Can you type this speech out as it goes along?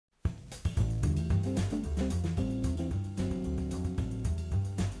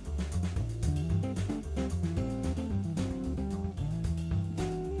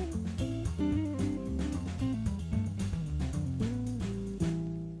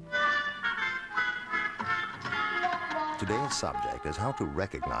Today's subject is how to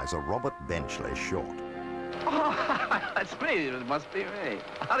recognize a Robert Benchley short. Oh, that's me. It must be me.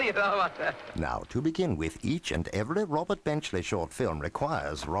 How do you know about that? Now, to begin with, each and every Robert Benchley short film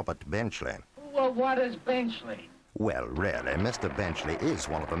requires Robert Benchley. Well, what is Benchley? Well, really, Mr. Benchley is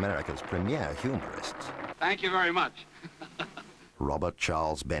one of America's premier humorists. Thank you very much. Robert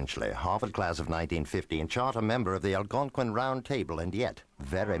Charles Benchley, Harvard class of 1950 and charter member of the Algonquin Round Table, and yet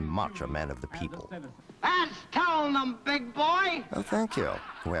very much a man of the people. That's telling them, big boy. Oh, thank you.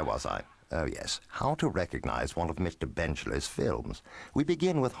 Where was I? Oh, yes. How to recognize one of Mr. Benchley's films. We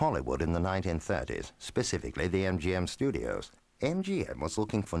begin with Hollywood in the 1930s, specifically the MGM studios. MGM was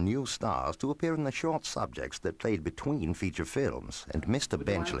looking for new stars to appear in the short subjects that played between feature films, and Mr.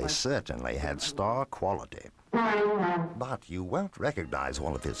 Benchley certainly had star quality. But you won't recognize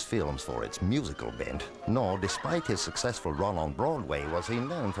one of his films for its musical bent, nor, despite his successful run on Broadway, was he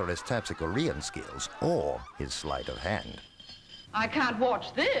known for his terpsichorean skills or his sleight of hand. I can't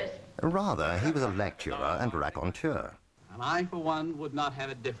watch this. Rather, he was a lecturer and raconteur. And I, for one, would not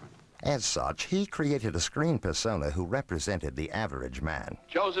have it different. As such, he created a screen persona who represented the average man.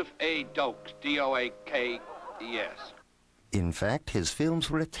 Joseph A. Dokes, D-O-A-K-E-S. In fact, his films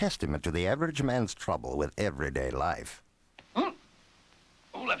were a testament to the average man's trouble with everyday life.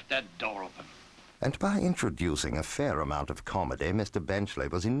 Who left that door open? And by introducing a fair amount of comedy, Mr. Benchley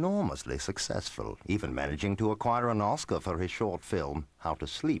was enormously successful, even managing to acquire an Oscar for his short film, How to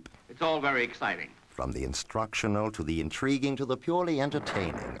Sleep. It's all very exciting. From the instructional to the intriguing to the purely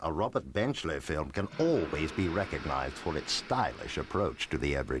entertaining, a Robert Benchley film can always be recognized for its stylish approach to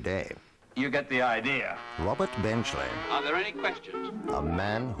the everyday. You get the idea. Robert Benchley, Are there any questions? a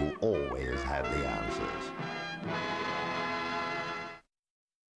man who always had the answers.